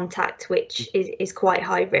hand-to-face contact, which is quite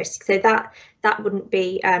high risk. So that wouldn't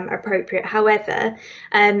be appropriate. However,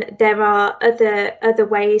 there are other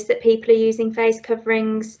ways that people are using face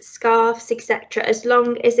coverings, scarves, etc. As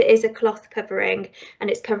long as it is a cloth covering and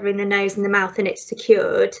it's covering the nose and the mouth and it's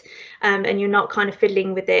secured, and you're not kind of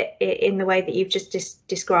fiddling with it in the way that you've just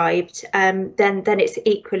described, then it's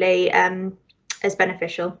equally as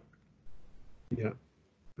beneficial. Yeah.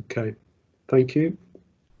 Okay. Thank you.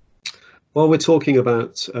 While we're talking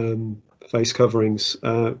about face coverings,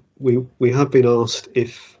 we have been asked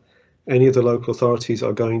if any of the local authorities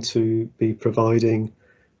are going to be providing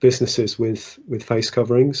businesses with face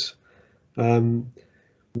coverings.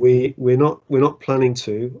 We're not planning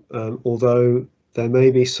to, although there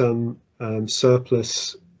may be some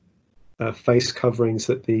surplus face coverings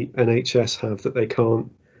that the NHS have that they can't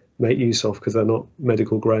make use of because they're not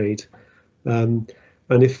medical grade. And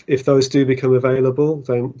if those do become available,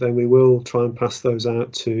 then we will try and pass those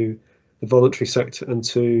out to the voluntary sector and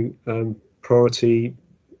to priority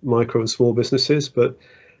micro and small businesses. But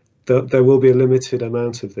there will be a limited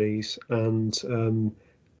amount of these, and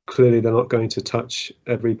clearly they're not going to touch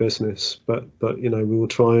every business. But we will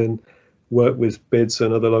try and work with BIDS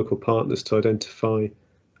and other local partners to identify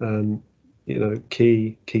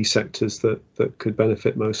key sectors that could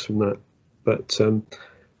benefit most from that. But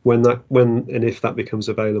when and if that becomes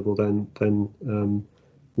available, then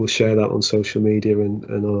we'll share that on social media and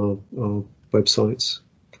our websites.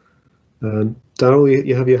 Daryl,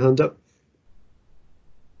 you have your hand up?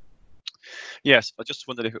 Yes, I just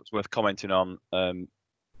wondered if it was worth commenting on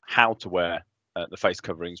how to wear the face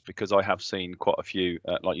coverings, because I have seen quite a few,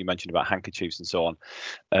 like you mentioned about handkerchiefs and so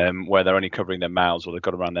on, where they're only covering their mouths or they've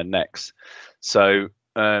got around their necks. So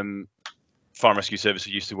Fire and Rescue Service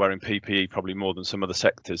are used to wearing PPE probably more than some other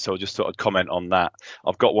sectors, so I just thought I'd comment on that.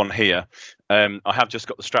 I've got one here. I have just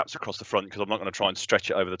got the straps across the front because I'm not going to try and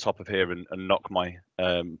stretch it over the top of here and knock my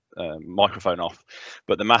microphone off.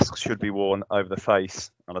 But the masks should be worn over the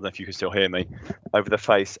face, and I don't know if you can still hear me, over the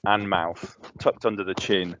face and mouth, tucked under the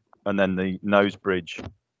chin, and then the nose bridge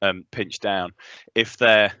pinched down. If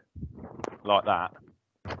they're like that,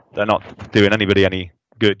 they're not doing anybody any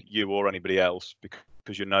good, you or anybody else,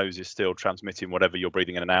 because your nose is still transmitting whatever you're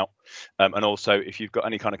breathing in and out. And also, if you've got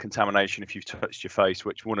any kind of contamination, if you've touched your face,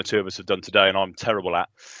 which one or two of us have done today and I'm terrible at,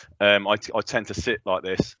 I tend to sit like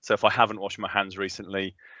this. So if I haven't washed my hands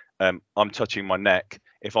recently, I'm touching my neck.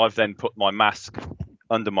 If I've then put my mask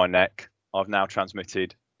under my neck, I've now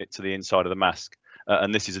transmitted it to the inside of the mask.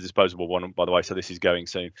 And this is a disposable one, by the way, so this is going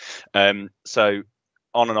soon. So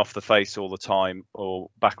on and off the face all the time, or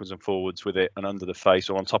backwards and forwards with it and under the face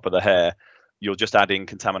or on top of the hair, you're just adding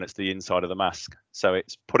contaminants to the inside of the mask. So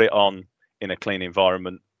it's put it on in a clean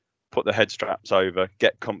environment, put the head straps over,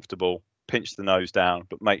 get comfortable, pinch the nose down,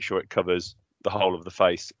 but make sure it covers the whole of the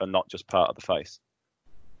face and not just part of the face.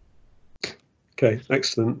 Okay,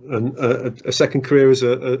 excellent. And a second career as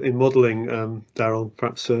in modelling, Daryl,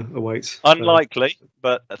 perhaps awaits. Unlikely,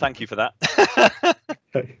 but thank you for that.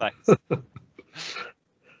 Okay. Thanks.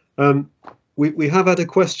 We have had a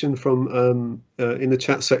question from in the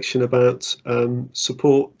chat section about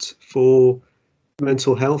support for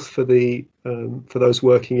mental health for those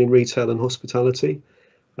working in retail and hospitality.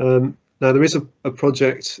 Now there is a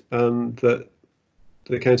project that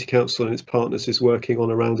the County Council and its partners is working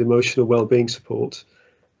on around emotional wellbeing support.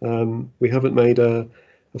 We haven't made a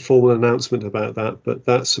formal announcement about that, but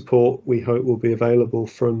that support we hope will be available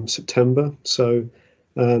from September. So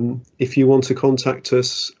if you want to contact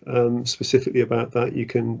us specifically about that, you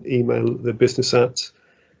can email the business at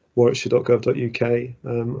warwickshire.gov.uk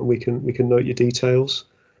and we can note your details.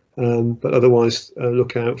 But otherwise,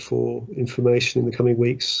 look out for information in the coming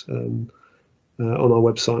weeks on our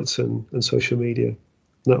websites and social media.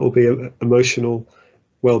 That will be emotional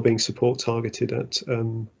wellbeing support targeted at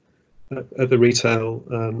the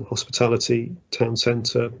retail, hospitality, town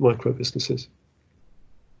centre, micro businesses.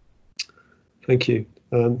 Thank you.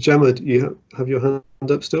 Gemma, do you have your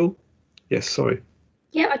hand up still? Yes, sorry.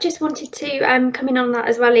 Yeah, I just wanted to come in on that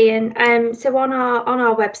as well, Ian. So on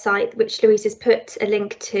our website, which Louise has put a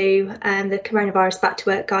link to, the coronavirus back to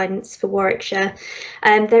work guidance for Warwickshire,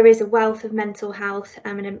 there is a wealth of mental health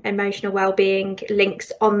and emotional wellbeing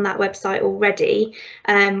links on that website already,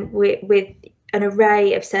 with an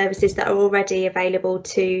array of services that are already available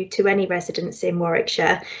to any residents in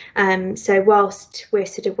Warwickshire. So whilst we're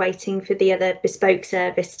sort of waiting for the other bespoke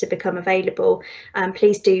service to become available,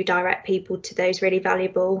 please do direct people to those really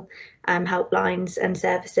valuable helplines and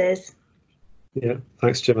services. Yeah,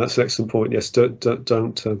 thanks, Jim. That's an excellent point. Yes, don't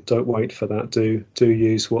wait for that. Do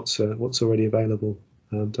use what's already available.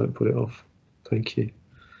 Don't put it off. Thank you.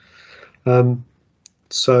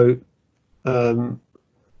 So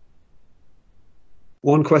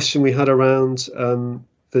one question we had around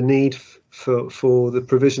the need for the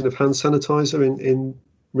provision of hand sanitizer in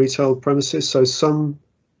retail premises. So some,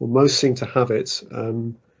 or most, seem to have it.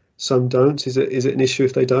 Some don't. Is it an issue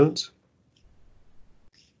if they don't?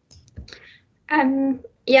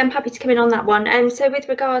 Yeah, I'm happy to come in on that one. So with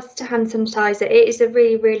regards to hand sanitizer, it is a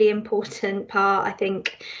really, really important part, I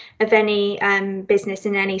think, of any business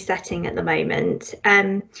in any setting at the moment.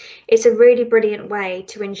 It's a really brilliant way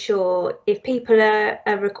to ensure if people are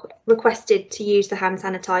requested to use the hand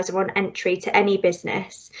sanitizer on entry to any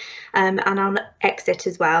business and on exit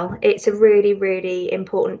as well. It's a really, really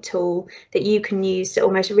important tool that you can use to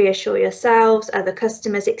almost reassure yourselves, other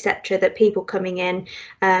customers, etc., that people coming in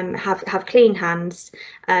have clean hands,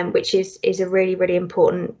 which is a really, really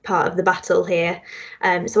important part of the battle here.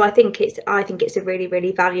 So I think it's a really,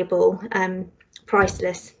 really valuable,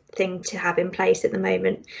 priceless thing to have in place at the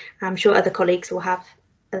moment. I'm sure other colleagues will have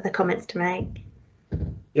other comments to make.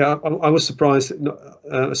 Yeah, I was surprised that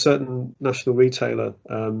a certain national retailer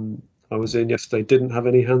I was in yesterday didn't have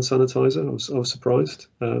any hand sanitizer. I was surprised,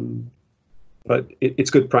 but it's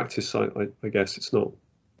good practice. I guess it's not.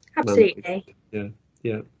 Absolutely.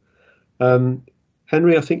 Yeah.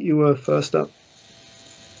 Henry, I think you were first up.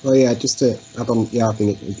 Well, yeah, just to add on, yeah, I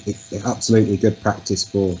think it's absolutely good practice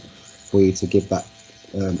for you to give that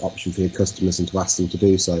option for your customers and to ask them to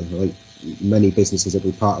do so. Like many businesses, that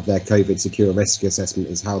will be part of their COVID secure risk assessment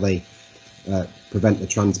is how they prevent the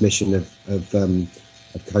transmission of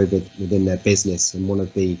COVID within their business. And one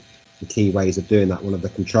of the key ways of doing that, one of the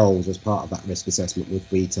controls as part of that risk assessment, would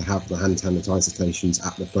be to have the hand sanitizer stations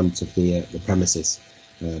at the front of the premises.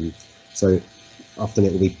 So often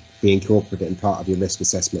it will be incorporated in part of your risk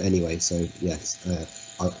assessment anyway. So yes,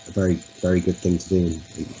 a very, very good thing to do,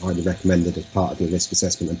 and highly recommended as part of your risk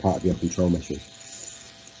assessment and part of your control measures.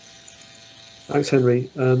 Thanks,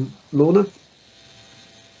 Henry. Lorna?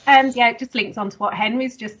 Yeah, it just links on to what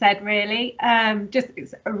Henry's just said, really. Just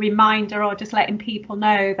it's a reminder, or just letting people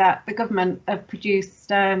know that the government have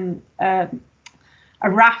produced a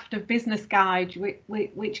raft of business guides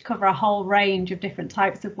which cover a whole range of different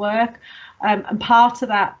types of work. And part of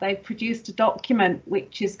that, they've produced a document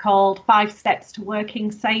which is called 5 Steps to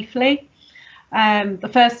Working Safely. The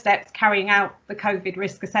first step's carrying out the COVID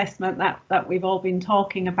risk assessment that we've all been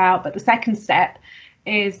talking about, but the second step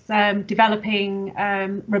is developing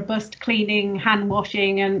robust cleaning, hand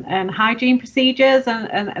washing and hygiene procedures,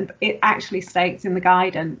 and it actually states in the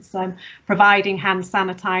guidance providing hand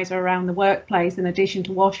sanitizer around the workplace in addition to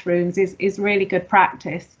washrooms is really good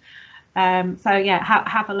practice. So yeah,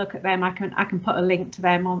 have a look at them. I can put a link to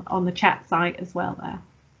them on the chat site as well there.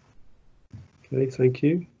 Okay, thank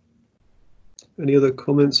you. Any other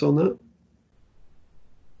comments on that?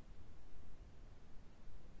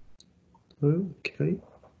 Okay.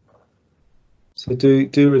 So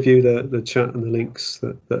do review the chat and the links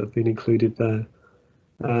that have been included there.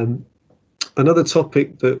 Another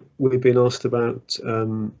topic that we've been asked about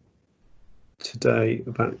today,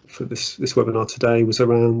 for this webinar today, was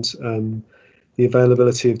around the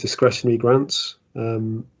availability of discretionary grants,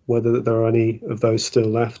 whether there are any of those still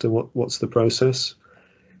left, and what's the process.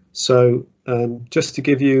 So just to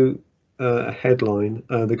give you a headline,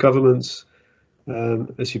 the government's,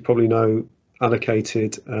 as you probably know,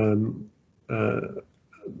 allocated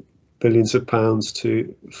billions of pounds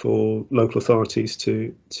for local authorities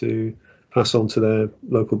to pass on to their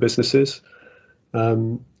local businesses,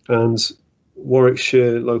 and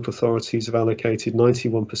Warwickshire local authorities have allocated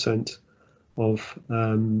 91% of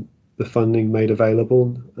the funding made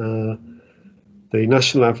available. The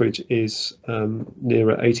national average is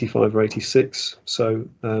nearer 85 or 86, so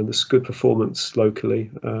there's good performance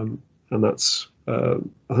locally, and that's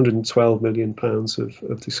 112 million pounds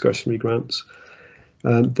of discretionary grants.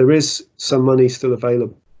 There is some money still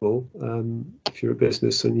available if you're a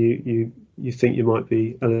business and you think you might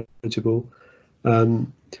be eligible,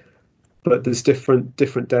 but there's different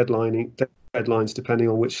deadlines depending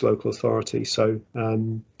on which local authority. So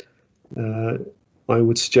I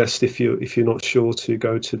would suggest, if you're not sure, to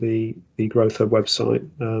go to the Growth Hub website,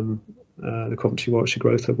 the Coventry Warwickshire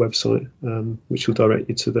Growth Hub website, which will direct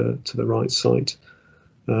you to the right site,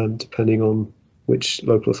 depending on which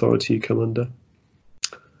local authority you come under.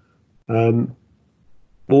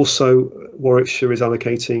 Also, Warwickshire is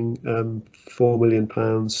allocating £4 million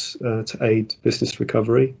to aid business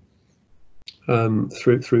recovery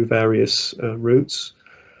through various routes.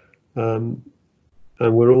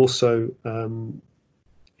 and we're also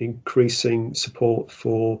increasing support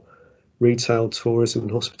for retail, tourism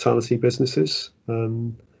and hospitality businesses,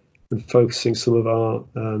 and focusing some of our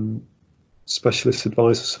specialist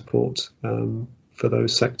advisor support for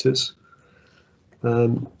those sectors.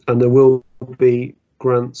 And there will be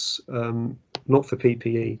grants, not for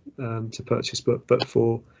PPE to purchase, but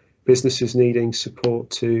for businesses needing support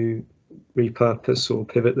to repurpose or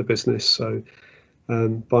pivot the business. So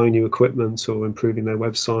buying new equipment or improving their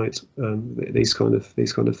website, these kind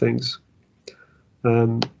of things.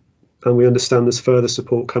 And we understand there's further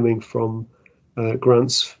support coming from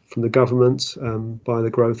grants from the government by the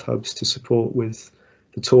growth hubs to support with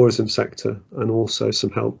the tourism sector, and also some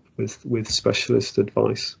help with specialist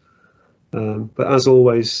advice. But as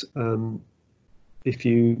always, if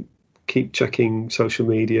you keep checking social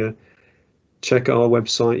media, check our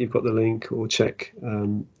website, you've got the link, or check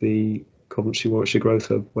the Coventry Warwickshire Growth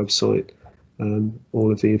Hub website.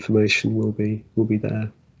 All of the information will be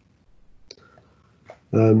there.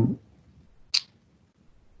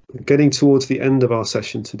 Getting towards the end of our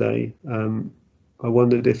session today, I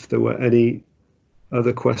wondered if there were any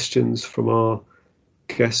other questions from our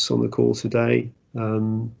guests on the call today.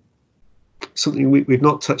 Something we've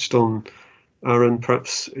not touched on, Aaron,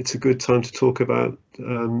 perhaps it's a good time to talk about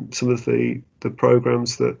some of the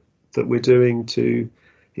programs that we're doing to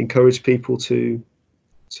encourage people to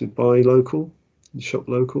buy local and shop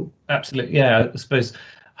local. Absolutely, yeah. I suppose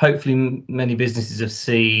hopefully many businesses have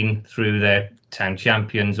seen through their town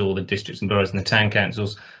champions or the districts and boroughs and the town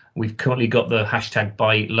councils, we've currently got the hashtag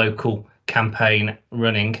Buy Local campaign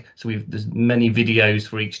running. So there's many videos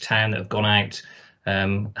for each town that have gone out.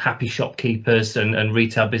 Happy shopkeepers and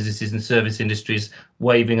retail businesses and service industries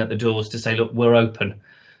waving at the doors to say, look, we're open.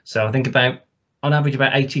 So I think on average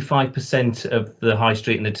about 85% of the high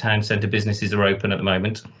street and the town centre businesses are open at the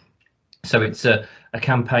moment. So it's a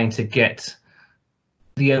campaign to get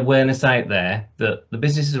the awareness out there that the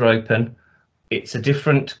businesses are open. It's a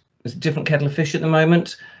different kettle of fish at the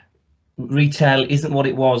moment. Retail isn't what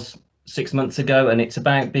it was 6 months ago, and it's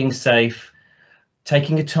about being safe,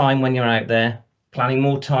 taking your time when you're out there, planning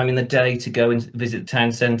more time in the day to go and visit the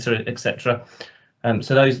town centre, etc.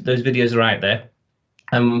 So those videos are out there.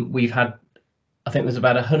 We've had, I think there's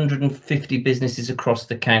about 150 businesses across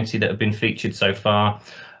the county that have been featured so far,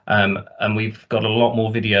 and we've got a lot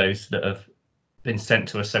more videos that have been sent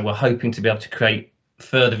to us. So we're hoping to be able to create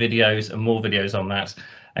further videos and more videos on that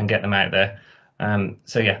and get them out there.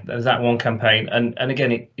 So yeah, there's that one campaign, and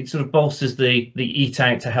again it sort of bolsters the Eat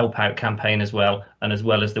Out to Help Out campaign as well, and as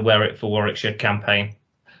well as the Wear It for Warwickshire campaign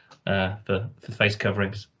for face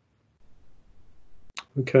coverings.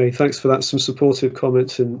 Okay, thanks for that. Some supportive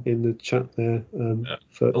comments in the chat there.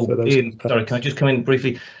 For those Ian, sorry, can I just come in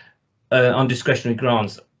briefly on discretionary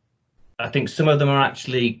grants? I think some of them are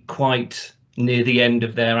actually quite near the end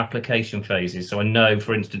of their application phases. So I know,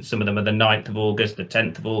 for instance, some of them are the 9th of August, the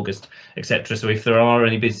 10th of August, etc. So if there are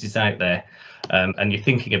any businesses out there and you're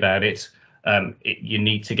thinking about it, you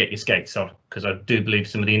need to get your skates on, because I do believe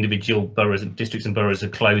some of the individual boroughs, districts and boroughs are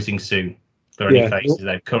closing soon for any phases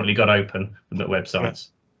they've currently got open on the websites.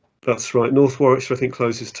 That's right. North Warwickshire, I think,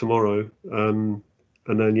 closes tomorrow. And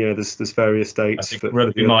then, yeah, there's various dates. I think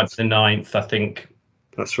Rugby might be the 9th, I think.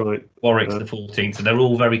 That's right. Warwick's the 14th, so they're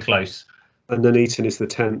all very close. And then Eton is the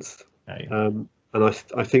 10th. And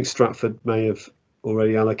I think Stratford may have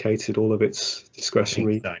already allocated all of its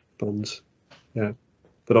discretionary bonds. Yeah,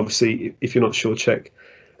 but obviously, if you're not sure, check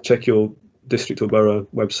your district or borough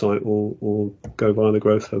website, or go via the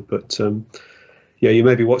Growth Hub. But yeah, you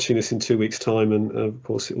may be watching this in 2 weeks' time, and of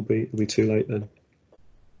course it'll be too late then.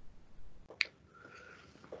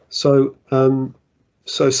 So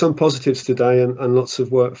some positives today, and lots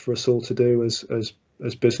of work for us all to do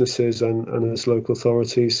as businesses and as local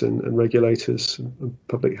authorities and regulators and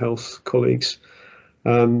public health colleagues,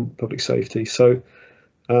 public safety. So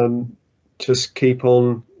just keep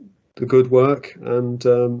on the good work, and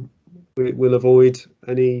we'll avoid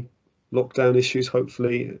any lockdown issues,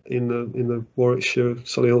 hopefully, in the Warwickshire,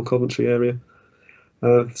 Solihull, Coventry area.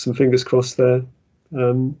 Some fingers crossed there.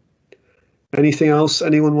 Anything else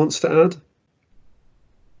anyone wants to add?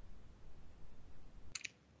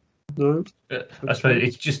 No? I suppose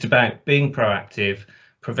it's just about being proactive,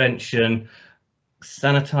 prevention,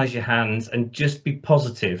 sanitize your hands, and just be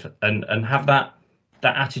positive, and have that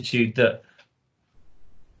attitude that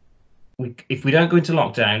if we don't go into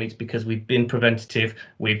lockdown, it's because we've been preventative.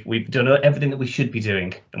 We've done everything that we should be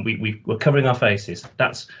doing, and we're covering our faces.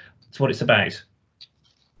 That's what it's about.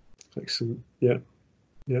 Excellent. Yeah.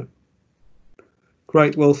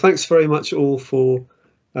 Great. Well, thanks very much all for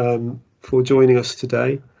joining us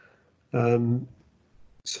today.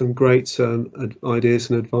 some great ideas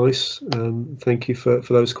and advice. Thank you for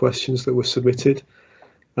those questions that were submitted.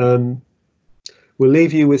 We'll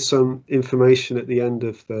leave you with some information at the end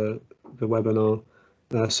of the webinar,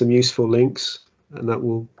 some useful links, and that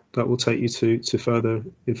will take you to further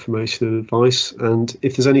information and advice. And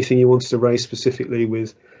if there's anything you wanted to raise specifically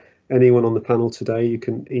with anyone on the panel today, you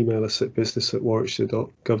can email us at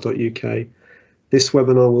business@warwickshire.gov.uk. This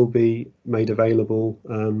webinar will be made available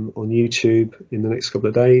on YouTube in the next couple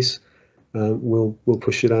of days. We'll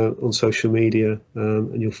push it out on social media,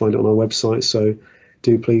 and you'll find it on our website. So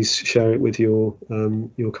do please share it with your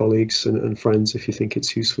colleagues and friends if you think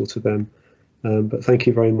it's useful to them. But thank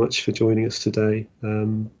you very much for joining us today,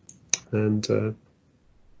 and good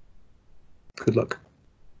luck.